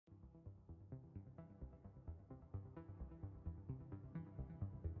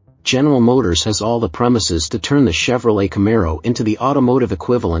General Motors has all the premises to turn the Chevrolet Camaro into the automotive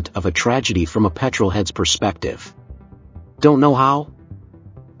equivalent of a tragedy from a petrolhead's perspective. Don't know how?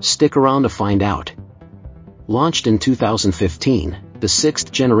 Stick around to find out. Launched in 2015, the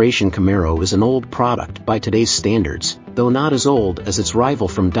 6th-generation Camaro is an old product by today's standards, though not as old as its rival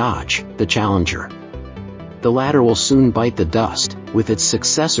from Dodge, the Challenger. The latter will soon bite the dust, with its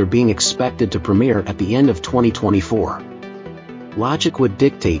successor being expected to premiere at the end of 2024. Logic would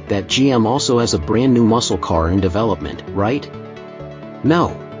dictate that GM also has a brand new muscle car in development, right?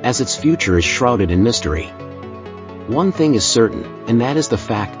 No, as its future is shrouded in mystery. One thing is certain, and that is the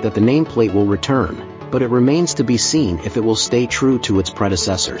fact that the nameplate will return, but it remains to be seen if it will stay true to its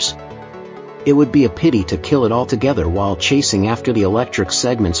predecessors. It would be a pity to kill it altogether while chasing after the electric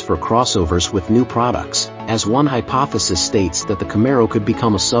segments for crossovers with new products, as one hypothesis states that the Camaro could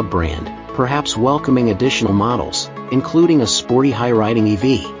become a sub-brand, perhaps welcoming additional models, including a sporty high-riding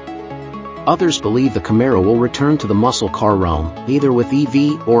EV. Others believe the Camaro will return to the muscle car realm, either with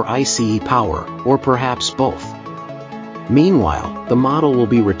EV or ICE power, or perhaps both. Meanwhile, the model will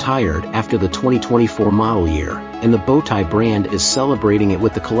be retired after the 2024 model year, and the Bowtie brand is celebrating it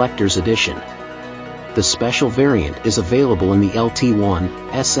with the collector's edition. The special variant is available in the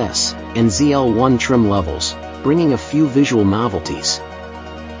LT1, SS, and ZL1 trim levels, bringing a few visual novelties.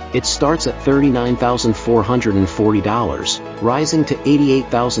 It starts at $39,440, rising to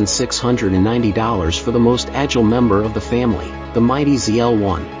 $88,690 for the most agile member of the family, the mighty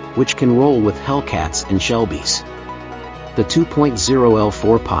ZL1, which can roll with Hellcats and Shelbys. The 2.0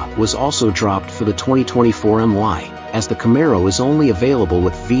 L4 pot was also dropped for the 2024 MY, as the Camaro is only available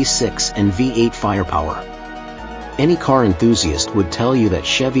with V6 and V8 firepower. Any car enthusiast would tell you that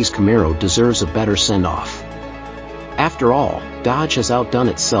Chevy's Camaro deserves a better send-off. After all, Dodge has outdone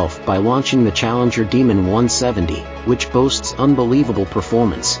itself by launching the Challenger Demon 170, which boasts unbelievable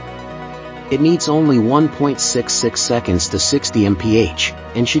performance. It needs only 1.66 seconds to 60 mph,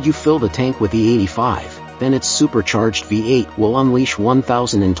 and should you fill the tank with E85, then its supercharged V8 will unleash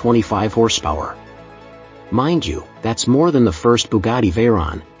 1,025 horsepower. Mind you, that's more than the first Bugatti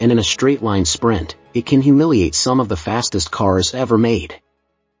Veyron, and in a straight-line sprint, it can humiliate some of the fastest cars ever made.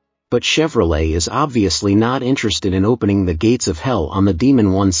 But Chevrolet is obviously not interested in opening the gates of hell on the Demon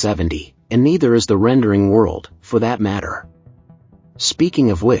 170, and neither is the rendering world, for that matter.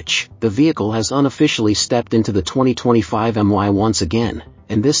 Speaking of which, the vehicle has unofficially stepped into the 2025 MY once again,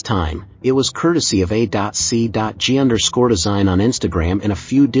 and this time, it was courtesy of a.c.g_design on Instagram and a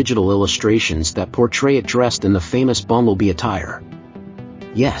few digital illustrations that portray it dressed in the famous Bumblebee attire.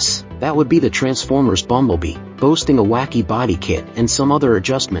 Yes, that would be the Transformers Bumblebee, boasting a wacky body kit and some other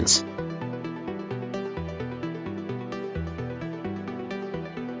adjustments,